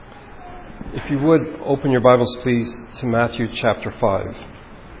If you would, open your Bibles, please, to Matthew chapter 5.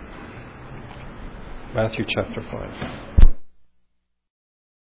 Matthew chapter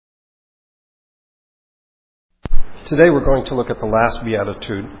 5. Today we're going to look at the last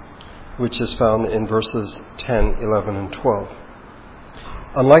Beatitude, which is found in verses 10, 11, and 12.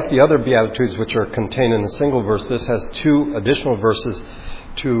 Unlike the other Beatitudes, which are contained in a single verse, this has two additional verses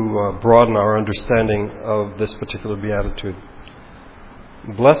to broaden our understanding of this particular Beatitude.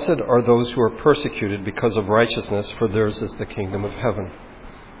 Blessed are those who are persecuted because of righteousness, for theirs is the kingdom of heaven.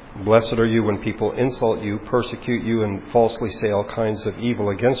 Blessed are you when people insult you, persecute you, and falsely say all kinds of evil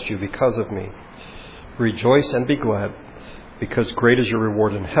against you because of me. Rejoice and be glad, because great is your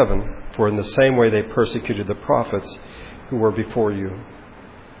reward in heaven, for in the same way they persecuted the prophets who were before you.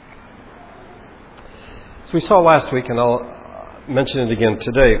 As we saw last week, and I'll mention it again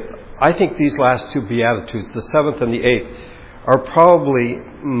today, I think these last two Beatitudes, the seventh and the eighth, are probably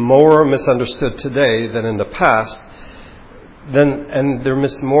more misunderstood today than in the past, and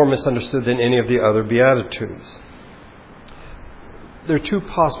they're more misunderstood than any of the other Beatitudes. There are two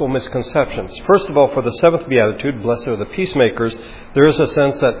possible misconceptions. First of all, for the seventh Beatitude, blessed are the peacemakers, there is a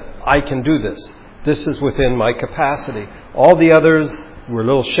sense that I can do this. This is within my capacity. All the others were a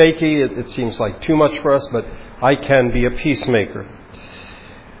little shaky. It seems like too much for us, but I can be a peacemaker.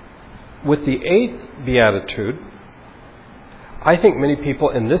 With the eighth Beatitude, I think many people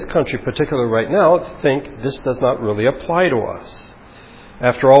in this country, particularly right now, think this does not really apply to us.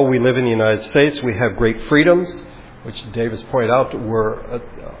 After all, we live in the United States. We have great freedoms, which Dave has pointed out were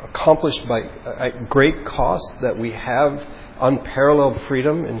accomplished by at great cost, that we have unparalleled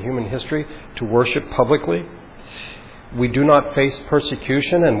freedom in human history to worship publicly. We do not face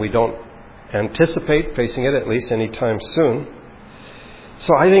persecution, and we don't anticipate facing it, at least anytime soon.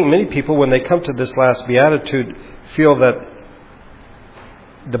 So I think many people, when they come to this last Beatitude, feel that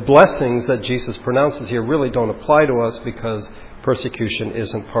the blessings that Jesus pronounces here really don't apply to us because persecution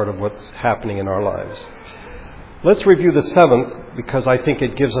isn't part of what's happening in our lives. Let's review the seventh, because I think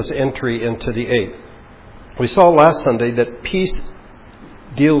it gives us entry into the eighth. We saw last Sunday that peace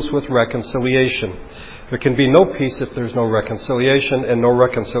deals with reconciliation. There can be no peace if there's no reconciliation, and no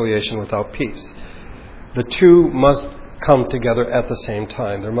reconciliation without peace. The two must come together at the same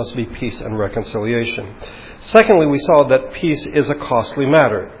time. There must be peace and reconciliation. Secondly, we saw that peace is a costly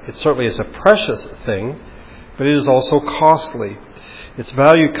matter. It certainly is a precious thing, but it is also costly. Its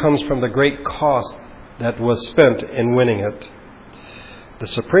value comes from the great cost that was spent in winning it. The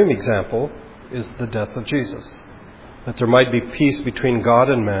supreme example is the death of Jesus. That there might be peace between God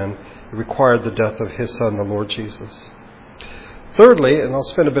and man, it required the death of His Son, the Lord Jesus. Thirdly, and I'll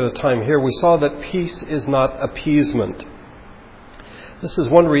spend a bit of time here, we saw that peace is not appeasement. This is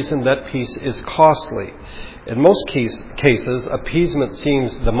one reason that peace is costly. In most cases, appeasement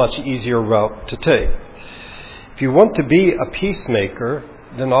seems the much easier route to take. If you want to be a peacemaker,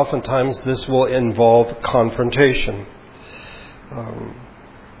 then oftentimes this will involve confrontation.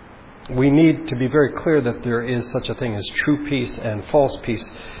 We need to be very clear that there is such a thing as true peace and false peace,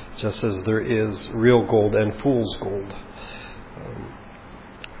 just as there is real gold and fool's gold.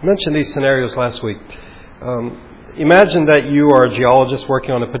 I mentioned these scenarios last week. Imagine that you are a geologist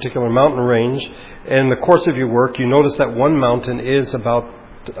working on a particular mountain range, and in the course of your work you notice that one mountain is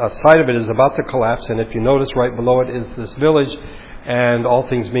a side of it is about to collapse, and if you notice right below it is this village, and all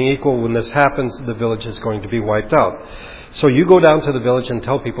things being equal, when this happens, the village is going to be wiped out. So you go down to the village and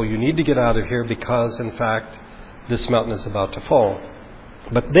tell people you need to get out of here because, in fact, this mountain is about to fall.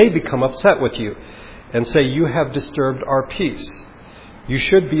 But they become upset with you and say, you have disturbed our peace. You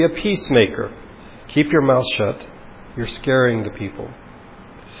should be a peacemaker. Keep your mouth shut. You're scaring the people.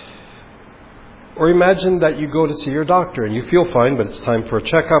 Or imagine that you go to see your doctor and you feel fine, but it's time for a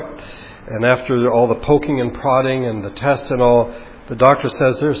checkup. And after all the poking and prodding and the tests and all, the doctor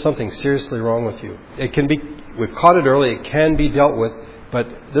says there's something seriously wrong with you. It can be, we've caught it early, it can be dealt with, but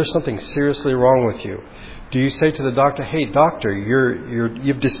there's something seriously wrong with you. Do you say to the doctor, hey doctor,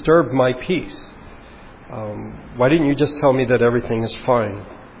 you've disturbed my peace. Why didn't you just tell me that everything is fine?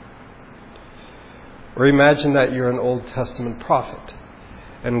 Or imagine that you're an Old Testament prophet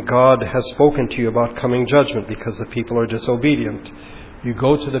and God has spoken to you about coming judgment because the people are disobedient. You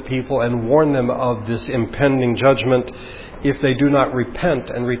go to the people and warn them of this impending judgment if they do not repent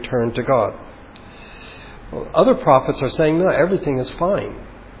and return to God. Well, other prophets are saying, no, everything is fine.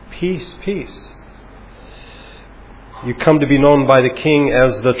 Peace, peace. You come to be known by the king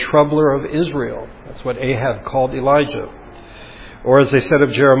as the troubler of Israel. That's what Ahab called Elijah. Or as they said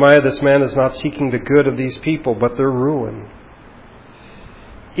of Jeremiah, this man is not seeking the good of these people, but their ruin.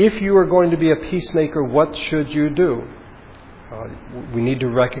 If you are going to be a peacemaker, what should you do? We need to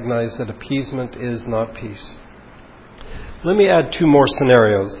recognize that appeasement is not peace. Let me add two more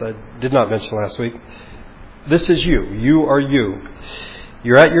scenarios I did not mention last week. This is you. You are you.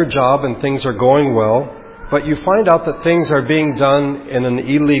 You're at your job and things are going well, but you find out that things are being done in an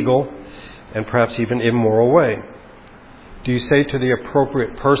illegal and perhaps even immoral way. Do you say to the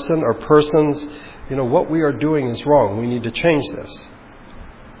appropriate person or persons, what we are doing is wrong, we need to change this?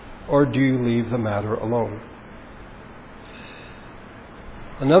 Or do you leave the matter alone?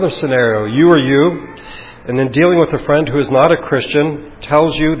 Another scenario, you are you, and in dealing with a friend who is not a Christian,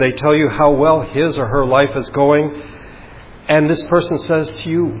 they tell you how well his or her life is going, and this person says to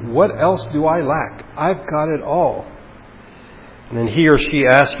you, what else do I lack? I've got it all. And then he or she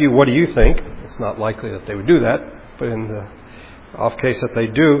asks you, what do you think? It's not likely that they would do that, but in the off case that they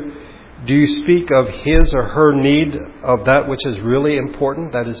do you speak of his or her need of that which is really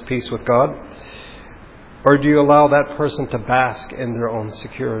important, that is peace with God? Or do you allow that person to bask in their own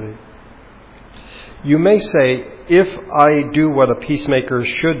security? You may say, if I do what a peacemaker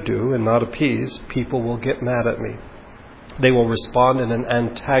should do and not appease, people will get mad at me. They will respond in an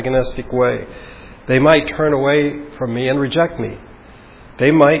antagonistic way. They might turn away from me and reject me.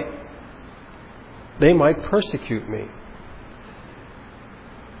 They might persecute me.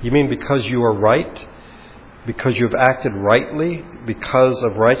 You mean because you are right? Because you've acted rightly? Because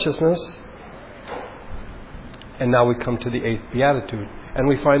of righteousness? And now we come to the 8th Beatitude. And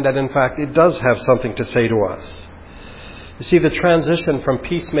we find that, in fact, it does have something to say to us. You see, the transition from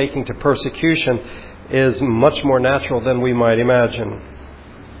peacemaking to persecution is much more natural than we might imagine.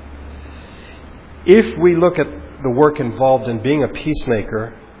 If we look at the work involved in being a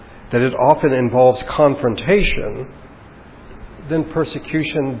peacemaker, that it often involves confrontation, then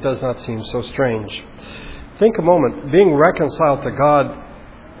persecution does not seem so strange. Think a moment. Being reconciled to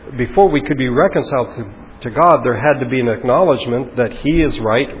God, before we could be reconciled to God, there had to be an acknowledgement that He is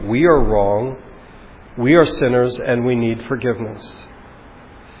right, we are wrong, we are sinners, and we need forgiveness.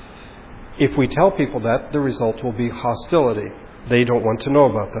 If we tell people that, the result will be hostility. They don't want to know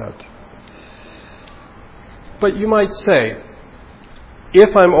about that. But you might say,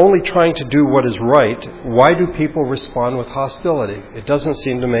 if I'm only trying to do what is right, why do people respond with hostility? It doesn't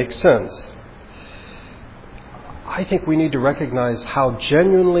seem to make sense. I think we need to recognize how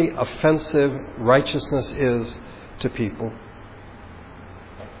genuinely offensive righteousness is to people.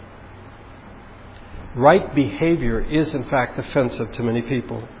 Right behavior is, in fact, offensive to many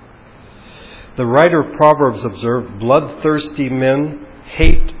people. The writer of Proverbs observed, bloodthirsty men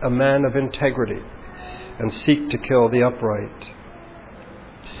hate a man of integrity and seek to kill the upright.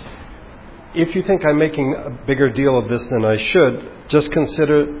 If you think I'm making a bigger deal of this than I should, just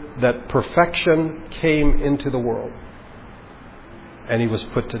consider that perfection came into the world and He was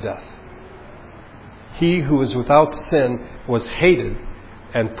put to death. He who was without sin was hated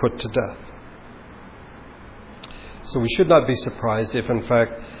and put to death. So we should not be surprised if, in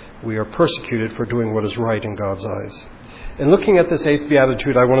fact, we are persecuted for doing what is right in God's eyes. In looking at this 8th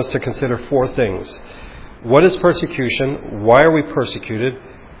Beatitude, I want us to consider 4 things. What is persecution? Why are we persecuted?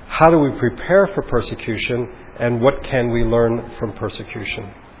 How do we prepare for persecution? And what can we learn from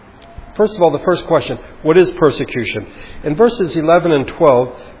persecution? First of all, the first question, what is persecution? In verses 11 and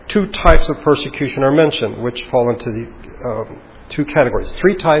 12, 2 types of persecution are mentioned, which fall into the 2 categories.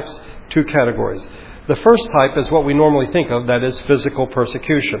 3 types, 2 categories. The first type is what we normally think of, that is physical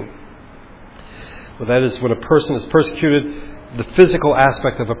persecution. Well, that is when a person is persecuted, the physical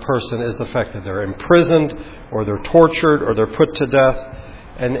aspect of a person is affected. They're imprisoned, or they're tortured, or they're put to death.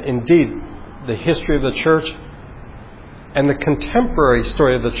 And indeed, the history of the church and the contemporary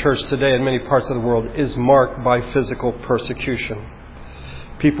story of the church today in many parts of the world is marked by physical persecution.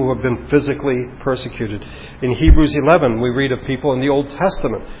 People who have been physically persecuted. In Hebrews 11, we read of people in the Old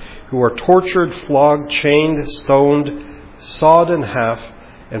Testament who are tortured, flogged, chained, stoned, sawed in half,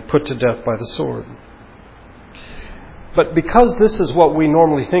 and put to death by the sword. But because this is what we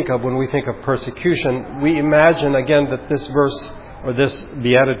normally think of when we think of persecution, we imagine again that this verse or this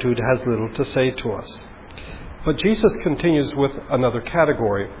beatitude has little to say to us. But Jesus continues with another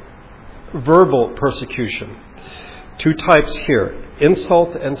category, verbal persecution. 2 types here,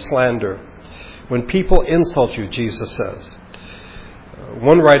 insult and slander. When people insult you, Jesus says.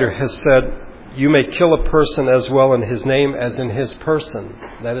 One writer has said, you may kill a person as well in his name as in his person.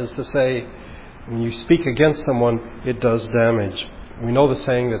 That is to say, when you speak against someone, it does damage. We know the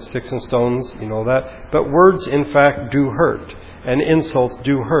saying that sticks and stones, you know that. But words, in fact, do hurt. And insults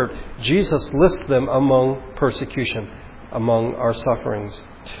do hurt. Jesus lists them among persecution, among our sufferings.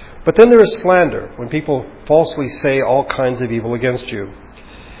 But then there is slander, when people falsely say all kinds of evil against you.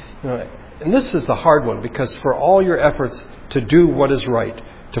 And this is the hard one, because for all your efforts to do what is right,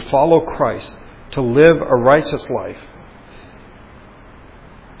 to follow Christ, to live a righteous life.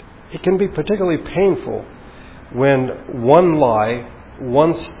 It can be particularly painful when one lie,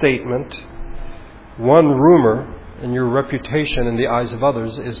 one statement, one rumor, and your reputation in the eyes of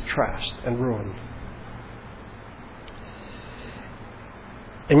others is trashed and ruined.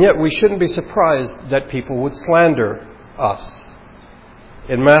 And yet we shouldn't be surprised that people would slander us.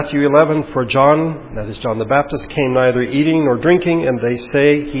 In Matthew 11, for John, that is John the Baptist, came neither eating nor drinking, and they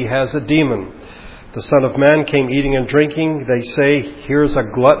say he has a demon. The Son of Man came eating and drinking. They say, here's a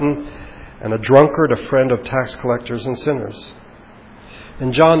glutton and a drunkard, a friend of tax collectors and sinners.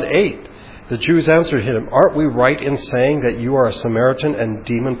 In John 8, the Jews answered him, aren't we right in saying that you are a Samaritan and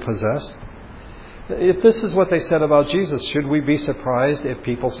demon-possessed? If this is what they said about Jesus, should we be surprised if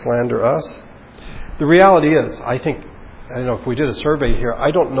people slander us? The reality is, I don't know if we did a survey here,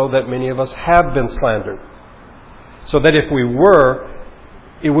 I don't know that many of us have been slandered. So that if we were,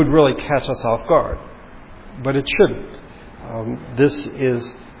 it would really catch us off guard. But it shouldn't. This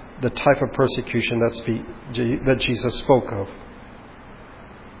is the type of persecution that Jesus spoke of.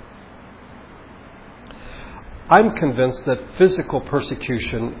 I'm convinced that physical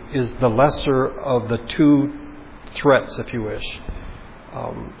persecution is the lesser of the two threats, if you wish.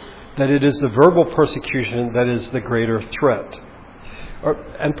 That it is the verbal persecution that is the greater threat.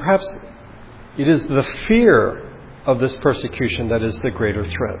 And perhaps it is the fear of this persecution that is the greater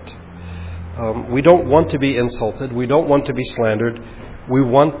threat. We don't want to be insulted. We don't want to be slandered. We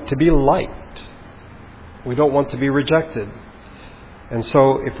want to be liked. We don't want to be rejected. And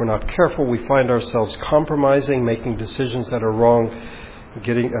so if we're not careful, we find ourselves compromising, making decisions that are wrong,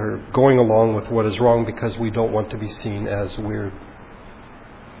 going along with what is wrong because we don't want to be seen as weird.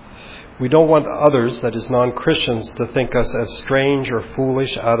 We don't want others, that is non-Christians, to think us as strange or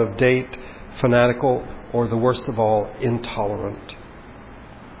foolish, out of date, fanatical, or the worst of all, intolerant.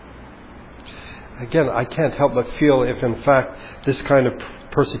 Again, I can't help but feel if in fact this kind of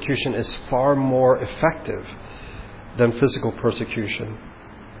persecution is far more effective than physical persecution.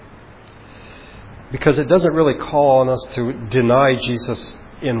 Because it doesn't really call on us to deny Jesus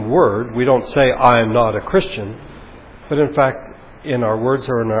in word. We don't say, I am not a Christian. But in fact, in our words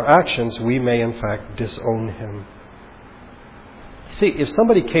or in our actions, we may in fact disown him. See, if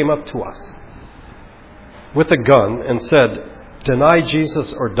somebody came up to us with a gun and said, deny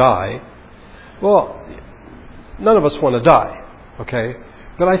Jesus or die, well, none of us want to die, okay?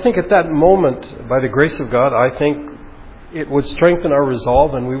 But I think at that moment, by the grace of God, I think it would strengthen our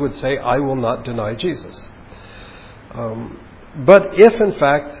resolve and we would say, I will not deny Jesus. But if in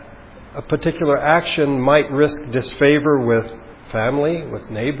fact a particular action might risk disfavor with family, with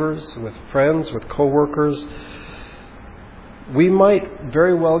neighbors, with friends, with co-workers, we might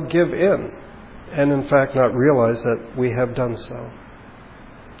very well give in and in fact not realize that we have done so.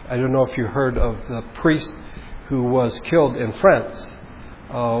 I don't know if you heard of the priest who was killed in France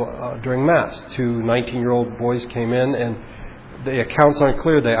during Mass. 2 19-year-old boys came in and the accounts aren't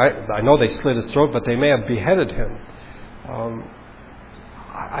clear. I know they slit his throat, but they may have beheaded him.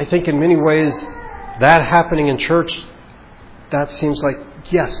 I think in many ways that happening in church, that seems like,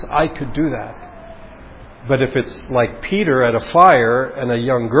 yes, I could do that. But if it's like Peter at a fire and a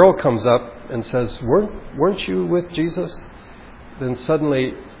young girl comes up and says, weren't you with Jesus? Then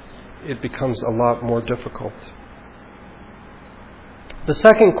suddenly it becomes a lot more difficult. The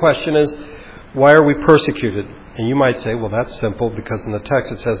second question is, why are we persecuted? And you might say, well, that's simple, because in the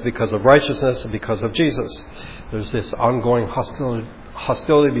text it says because of righteousness and because of Jesus. There's this ongoing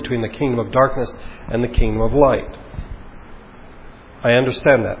hostility between the kingdom of darkness and the kingdom of light. I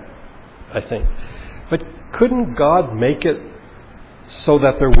understand that, I think. But couldn't God make it so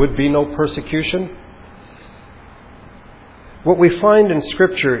that there would be no persecution? What we find in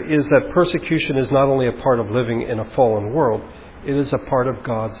Scripture is that persecution is not only a part of living in a fallen world, it is a part of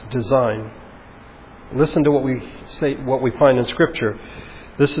God's design. Listen to what we find in Scripture.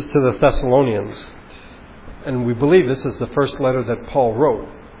 This is to the Thessalonians. And we believe this is the first letter that Paul wrote.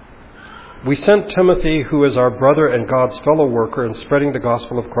 We sent Timothy, who is our brother and God's fellow worker in spreading the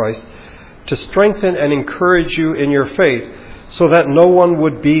gospel of Christ, to strengthen and encourage you in your faith, so that no one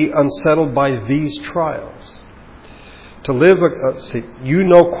would be unsettled by these trials. To live, you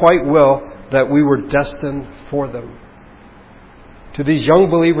know quite well that we were destined for them. To these young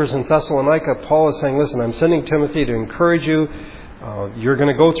believers in Thessalonica, Paul is saying, listen, I'm sending Timothy to encourage you. You're going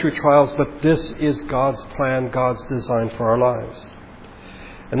to go through trials, but this is God's plan, God's design for our lives.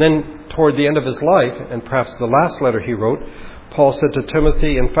 And then toward the end of his life, and perhaps the last letter he wrote, Paul said to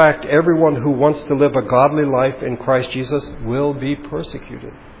Timothy, in fact, everyone who wants to live a godly life in Christ Jesus will be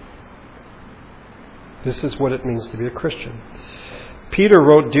persecuted. This is what it means to be a Christian. Peter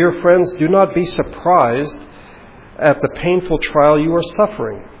wrote, "Dear friends, do not be surprised at the painful trial you are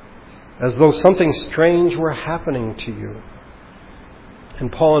suffering, as though something strange were happening to you."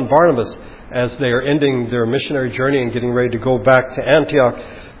 And Paul and Barnabas, as they are ending their missionary journey and getting ready to go back to Antioch,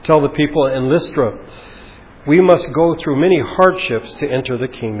 tell the people in Lystra, "We must go through many hardships to enter the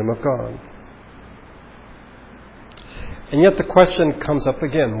kingdom of God." And yet the question comes up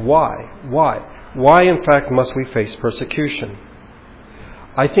again, why? Why? Why, in fact, must we face persecution?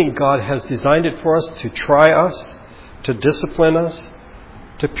 I think God has designed it for us to try us, to discipline us,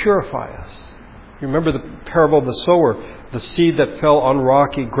 to purify us. You remember the parable of the sower, the seed that fell on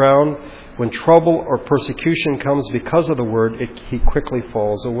rocky ground. When trouble or persecution comes because of the word, he quickly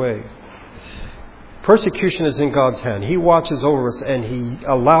falls away. Persecution is in God's hand. He watches over us and He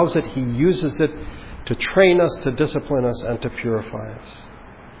allows it, He uses it to train us, to discipline us, and to purify us.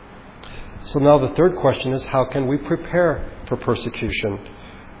 So now the third question is, how can we prepare for persecution?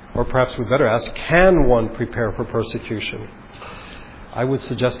 Or perhaps we better ask, can one prepare for persecution? I would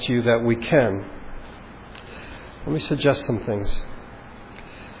suggest to you that we can. Let me suggest some things.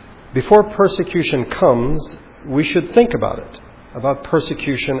 Before persecution comes, we should think about it, about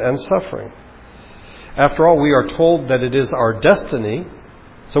persecution and suffering. After all, we are told that it is our destiny,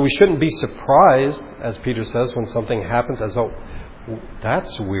 so we shouldn't be surprised, as Peter says, when something happens as, "Oh,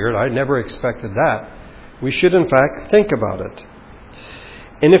 that's weird, I never expected that." We should, in fact, think about it.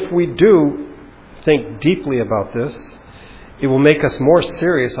 And if we do think deeply about this, it will make us more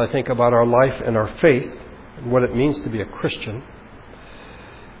serious, I think, about our life and our faith and what it means to be a Christian.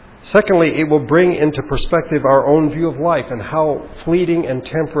 Secondly, it will bring into perspective our own view of life and how fleeting and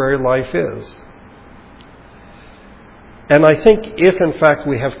temporary life is. And I think if, in fact,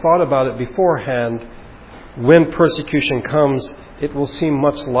 we have thought about it beforehand, when persecution comes, it will seem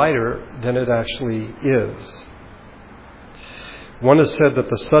much lighter than it actually is. One has said that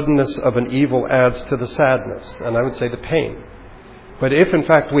the suddenness of an evil adds to the sadness, and I would say the pain. But if, in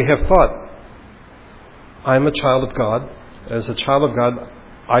fact, we have thought, I'm a child of God, as a child of God,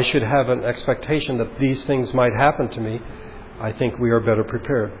 I should have an expectation that these things might happen to me, I think we are better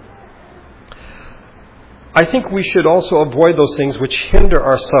prepared. I think we should also avoid those things which hinder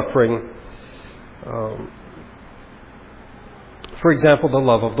our suffering. For example, the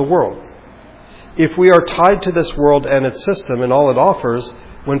love of the world. If we are tied to this world and its system and all it offers,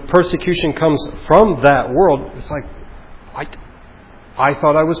 when persecution comes from that world, it's like, I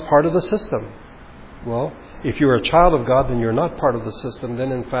thought I was part of the system. Well, if you're a child of God, then you're not part of the system.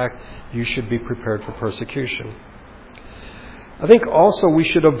 Then, in fact, you should be prepared for persecution. I think also we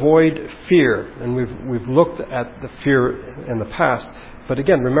should avoid fear. And we've looked at the fear in the past. But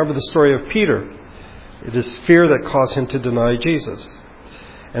again, remember the story of Peter. It is fear that caused him to deny Jesus.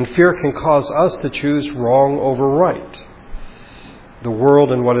 And fear can cause us to choose wrong over right. The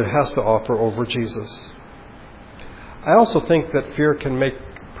world and what it has to offer over Jesus. I also think that fear can make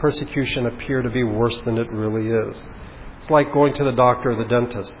persecution appear to be worse than it really is. It's like going to the doctor or the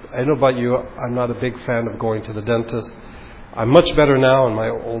dentist. I don't know about you, I'm not a big fan of going to the dentist. I'm much better now in my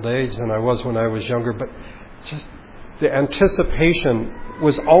old age than I was when I was younger, but just the anticipation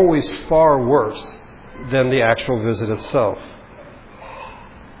was always far worse than the actual visit itself.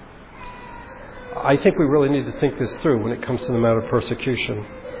 I think we really need to think this through when it comes to the matter of persecution.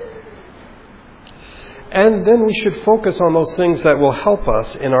 And then we should focus on those things that will help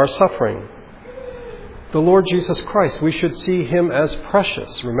us in our suffering. The Lord Jesus Christ, we should see Him as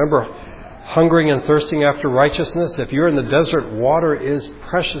precious. Remember, hungering and thirsting after righteousness, if you're in the desert, water is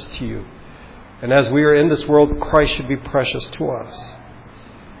precious to you. And as we are in this world, Christ should be precious to us.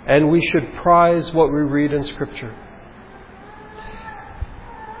 And we should prize what we read in Scripture.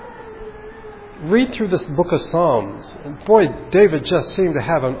 Read through this book of Psalms. And boy, David just seemed to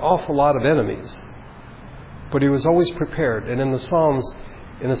have an awful lot of enemies. But he was always prepared. And in the Psalms,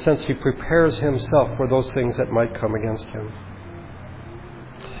 in a sense, he prepares himself for those things that might come against him.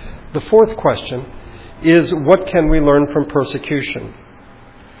 The fourth question is, what can we learn from persecution?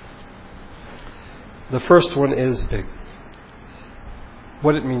 The first one is big.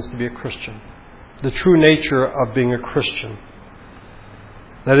 What it means to be a Christian. The true nature of being a Christian.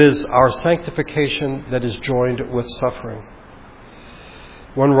 That is, our sanctification that is joined with suffering.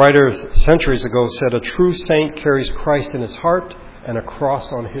 One writer centuries ago said, a true saint carries Christ in his heart and a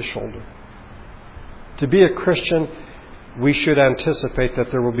cross on his shoulder. To be a Christian, we should anticipate that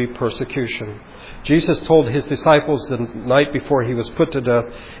there will be persecution. Jesus told his disciples the night before he was put to death,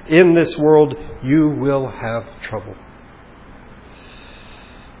 in this world you will have trouble.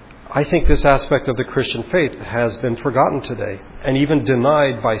 I think this aspect of the Christian faith has been forgotten today and even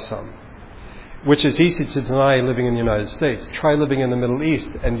denied by some. which is easy to deny living in the United States. Try living in the Middle East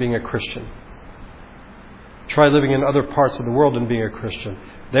and being a Christian. Try living in other parts of the world and being a Christian.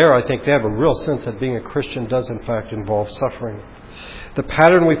 There, I think they have a real sense that being a Christian does, in fact, involve suffering. The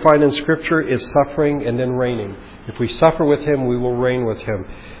pattern we find in Scripture is suffering and then reigning. If we suffer with Him, we will reign with Him.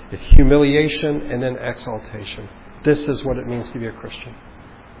 Humiliation and then exaltation. This is what it means to be a Christian.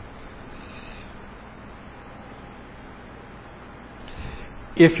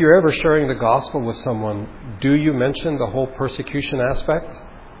 If you're ever sharing the gospel with someone, do you mention the whole persecution aspect?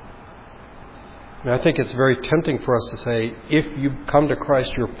 I think it's very tempting for us to say, if you come to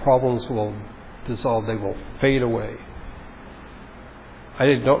Christ, your problems will dissolve, they will fade away. I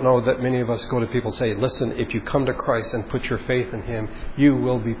don't know that many of us go to people and say, listen, if you come to Christ and put your faith in Him, you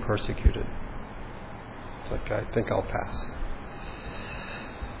will be persecuted. It's like, I think I'll pass.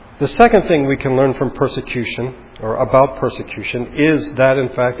 The second thing we can learn from persecution, or about persecution, is that, in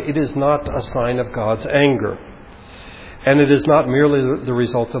fact, it is not a sign of God's anger. And it is not merely the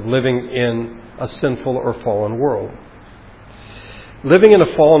result of living in a sinful or fallen world. Living in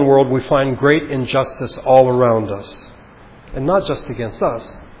a fallen world, we find great injustice all around us. And not just against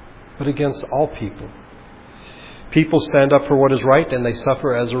us, but against all people. People stand up for what is right and they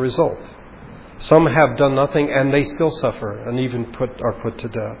suffer as a result. Some have done nothing and they still suffer and even are put to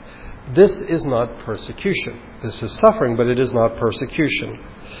death. This is not persecution. This is suffering, but it is not persecution.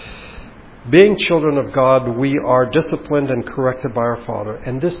 Being children of God, we are disciplined and corrected by our Father.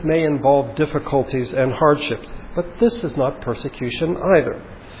 And this may involve difficulties and hardships. But this is not persecution either.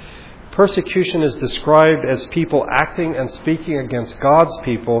 Persecution is described as people acting and speaking against God's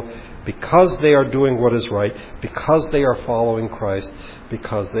people because they are doing what is right, because they are following Christ,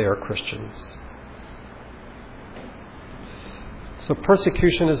 because they are Christians. So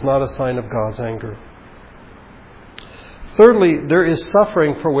persecution is not a sign of God's anger. Thirdly, there is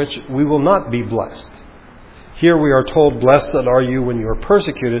suffering for which we will not be blessed. Here we are told, blessed are you when you are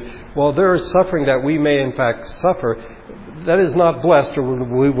persecuted. Well, there is suffering that we may in fact suffer that is not blessed, or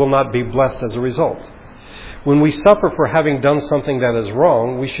we will not be blessed as a result. When we suffer for having done something that is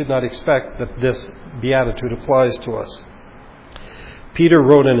wrong, we should not expect that this beatitude applies to us. Peter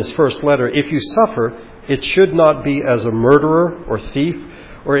wrote in his first letter, if you suffer, it should not be as a murderer or thief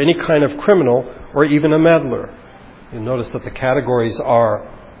or any kind of criminal or even a meddler. You notice that the categories are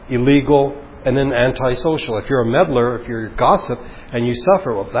illegal and then antisocial. If you're a meddler, if you're a gossip and you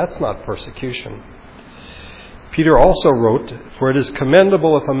suffer, well, that's not persecution. Peter also wrote, for it is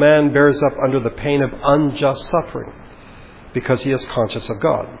commendable if a man bears up under the pain of unjust suffering, because he is conscious of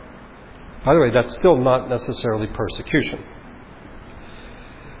God. By the way, that's still not necessarily persecution.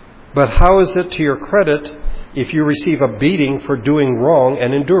 But how is it to your credit if you receive a beating for doing wrong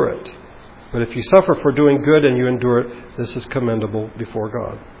and endure it? But if you suffer for doing good and you endure it, this is commendable before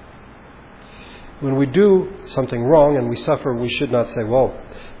God. When we do something wrong and we suffer, we should not say, well,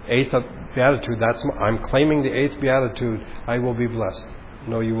 eighth beatitude, I'm claiming the eighth beatitude, I will be blessed.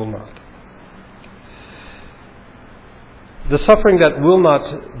 No, you will not. The suffering that will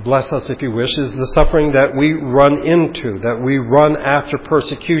not bless us, if you wish, is the suffering that we run into, that we run after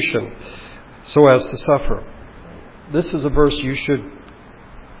persecution so as to suffer. This is a verse you should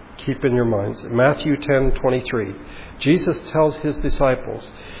keep in your minds. Matthew 10:23. Jesus tells His disciples,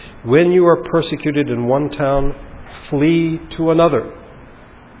 when you are persecuted in one town, flee to another.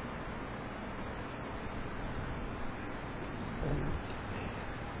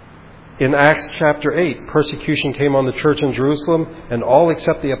 In Acts chapter 8, persecution came on the church in Jerusalem, and all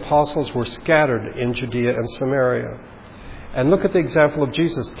except the apostles were scattered in Judea and Samaria. And look at the example of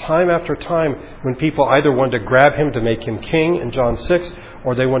Jesus. Time after time, when people either wanted to grab Him to make Him king in John 6,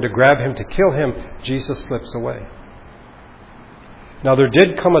 or they wanted to grab Him to kill Him, Jesus slips away. Now there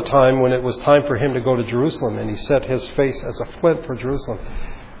did come a time when it was time for Him to go to Jerusalem, and He set His face as a flint for Jerusalem.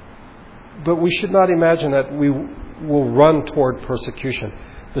 But we should not imagine that we will run toward persecution.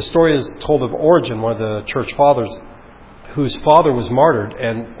 The story is told of Origen, one of the church fathers, whose father was martyred,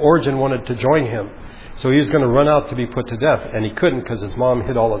 and Origen wanted to join him. So he was going to run out to be put to death, and he couldn't because his mom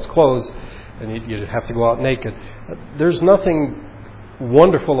hid all his clothes, and you'd have to go out naked. There's nothing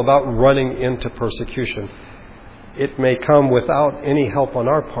wonderful about running into persecution. It may come without any help on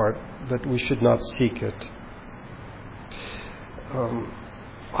our part, but we should not seek it.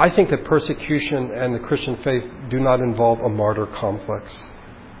 I think that persecution and the Christian faith do not involve a martyr complex.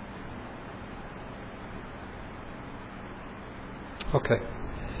 Okay.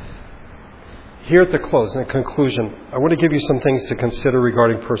 Here at the close, in conclusion, I want to give you some things to consider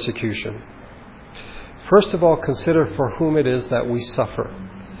regarding persecution. First of all, consider for whom it is that we suffer.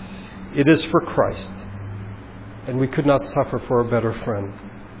 It is for Christ, and we could not suffer for a better friend.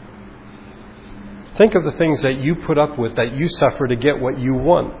 Think of the things that you put up with, that you suffer to get what you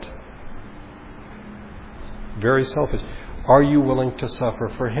want. Very selfish. Are you willing to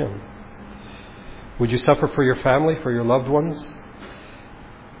suffer for Him? Would you suffer for your family, for your loved ones?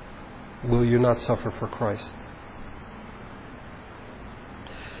 Will you not suffer for Christ?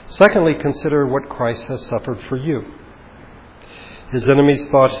 Secondly, consider what Christ has suffered for you. His enemies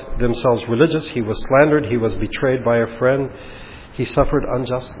thought themselves religious. He was slandered. He was betrayed by a friend. He suffered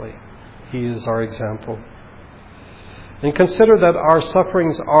unjustly. He is our example. And consider that our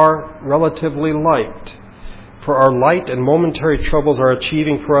sufferings are relatively light. For our light and momentary troubles are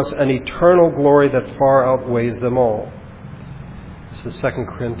achieving for us an eternal glory that far outweighs them all. This is 2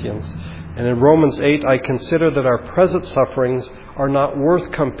 Corinthians. And in Romans 8, I consider that our present sufferings are not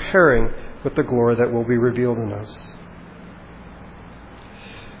worth comparing with the glory that will be revealed in us.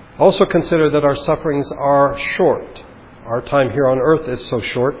 Also consider that our sufferings are short. Our time here on earth is so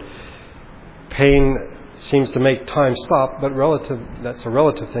short. Pain seems to make time stop, but that's a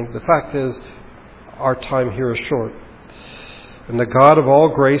relative thing. The fact is, our time here is short. And the God of all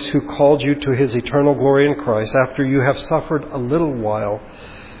grace, who called you to His eternal glory in Christ, after you have suffered a little while,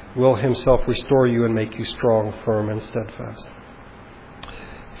 will Himself restore you and make you strong, firm, and steadfast.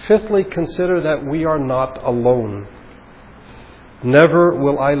 Fifthly, consider that we are not alone. Never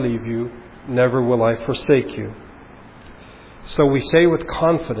will I leave you, never will I forsake you. So we say with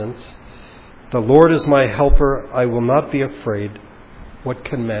confidence, the Lord is my helper, I will not be afraid. What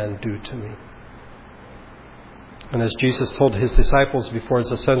can man do to me? And as Jesus told His disciples before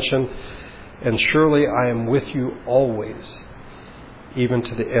His ascension, and surely I am with you always, even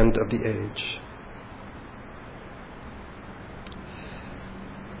to the end of the age.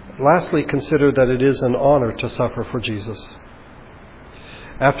 Lastly, consider that it is an honor to suffer for Jesus.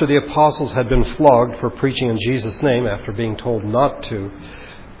 After the apostles had been flogged for preaching in Jesus' name, after being told not to,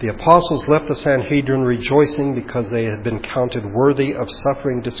 the apostles left the Sanhedrin rejoicing because they had been counted worthy of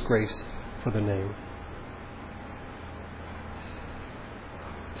suffering disgrace for the name.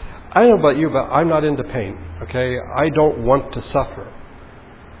 I don't know about you, but I'm not into pain, okay? I don't want to suffer.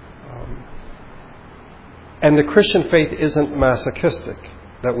 And the Christian faith isn't masochistic,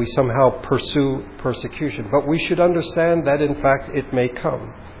 that we somehow pursue persecution. But we should understand that, in fact, it may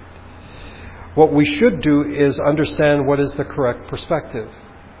come. What we should do is understand what is the correct perspective.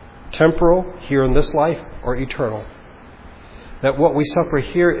 Temporal, here in this life, or eternal. That what we suffer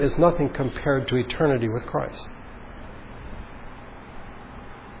here is nothing compared to eternity with Christ.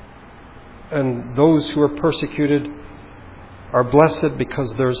 And those who are persecuted are blessed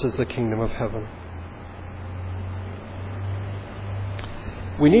because theirs is the kingdom of heaven.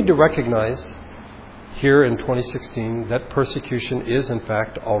 We need to recognize here in 2016 that persecution is in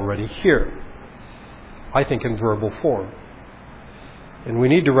fact already here. I think in verbal form. And we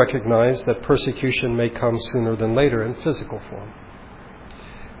need to recognize that persecution may come sooner than later in physical form.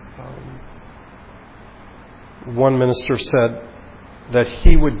 One minister said that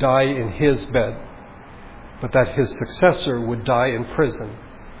he would die in his bed, but that his successor would die in prison,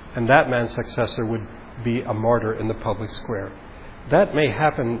 and that man's successor would be a martyr in the public square. That may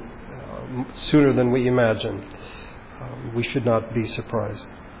happen sooner than we imagine. We should not be surprised.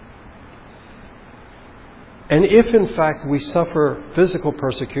 And if in fact we suffer physical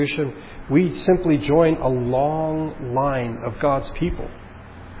persecution, we simply join a long line of God's people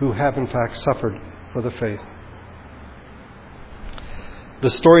who have in fact suffered for the faith. The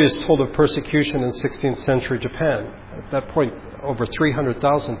story is told of persecution in 16th century Japan. At that point, over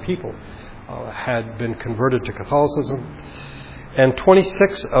 300,000 people had been converted to Catholicism, and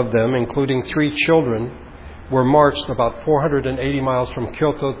 26 of them, including 3 children, were marched about 480 miles from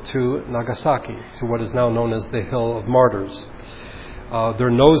Kyoto to Nagasaki, to what is now known as the Hill of Martyrs. Their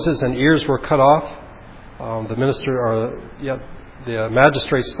noses and ears were cut off. The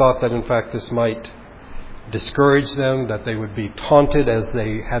magistrates thought that in fact this might discourage them, that they would be taunted, as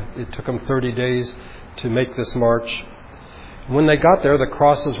it took them 30 days to make this march. When they got there, the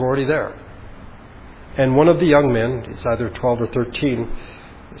crosses were already there. And one of the young men, it's either 12 or 13,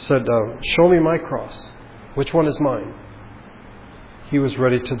 said, "Show me my cross. Which one is mine?" He was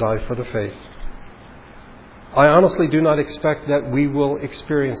ready to die for the faith. I honestly do not expect that we will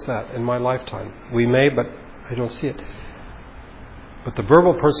experience that in my lifetime. We may, but I don't see it. But the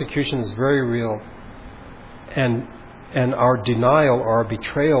verbal persecution is very real. And our denial or our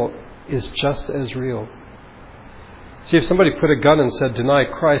betrayal is just as real. See, if somebody put a gun and said, "Deny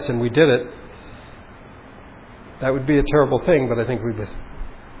Christ," and we did it, that would be a terrible thing, but I think we'd be,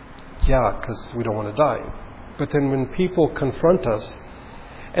 because we don't want to die. But then when people confront us,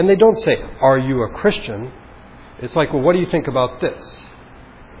 and they don't say, "Are you a Christian?" It's like, "Well, what do you think about this?"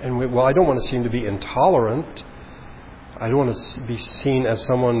 And I don't want to seem to be intolerant. I don't want to be seen as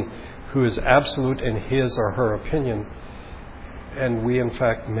someone who is absolute in his or her opinion. And we, in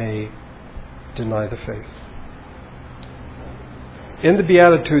fact, may deny the faith. In the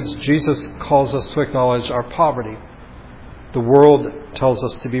Beatitudes, Jesus calls us to acknowledge our poverty. The world tells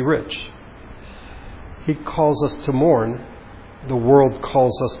us to be rich. He calls us to mourn. The world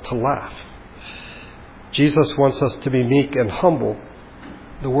calls us to laugh. Jesus wants us to be meek and humble.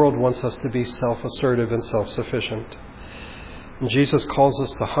 The world wants us to be self-assertive and self-sufficient. And Jesus calls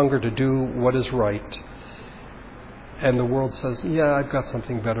us to hunger to do what is right. And the world says, yeah, I've got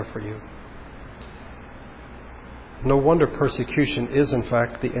something better for you. No wonder persecution is, in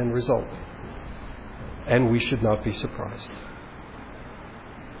fact, the end result. And we should not be surprised.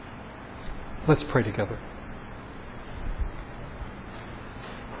 Let's pray together.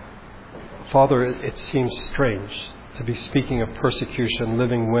 Father, it seems strange to be speaking of persecution,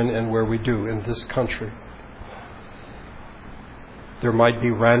 living when and where we do in this country. There might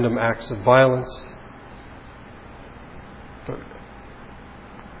be random acts of violence, but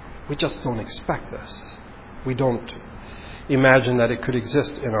we just don't expect this. We don't imagine that it could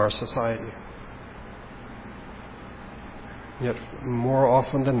exist in our society. Yet, more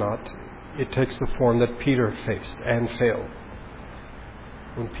often than not, it takes the form that Peter faced and failed.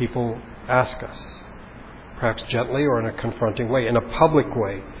 When people ask us, perhaps gently or in a confronting way, in a public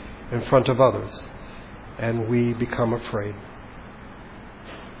way, in front of others, and we become afraid.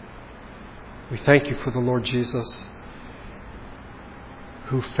 We thank you for the Lord Jesus,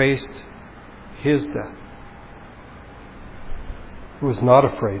 who faced his death, who is not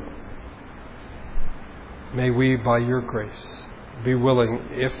afraid. May we, by your grace, be willing,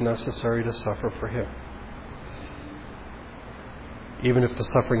 if necessary, to suffer for him. Even if the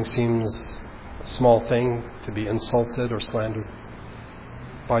suffering seems a small thing, to be insulted or slandered.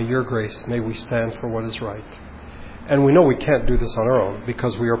 By your grace, may we stand for what is right. And we know we can't do this on our own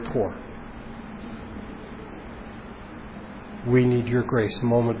because we are poor. We need your grace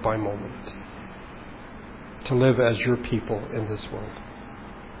moment by moment to live as your people in this world.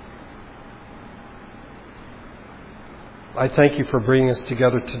 I thank you for bringing us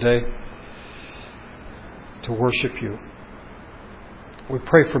together today to worship you. We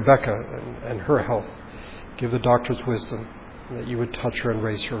pray for Becca and her health. Give the doctors wisdom, that you would touch her and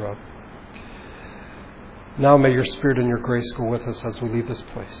raise her up. Now may your Spirit and your grace go with us as we leave this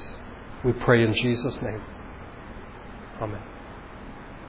place. We pray in Jesus' name. Amen.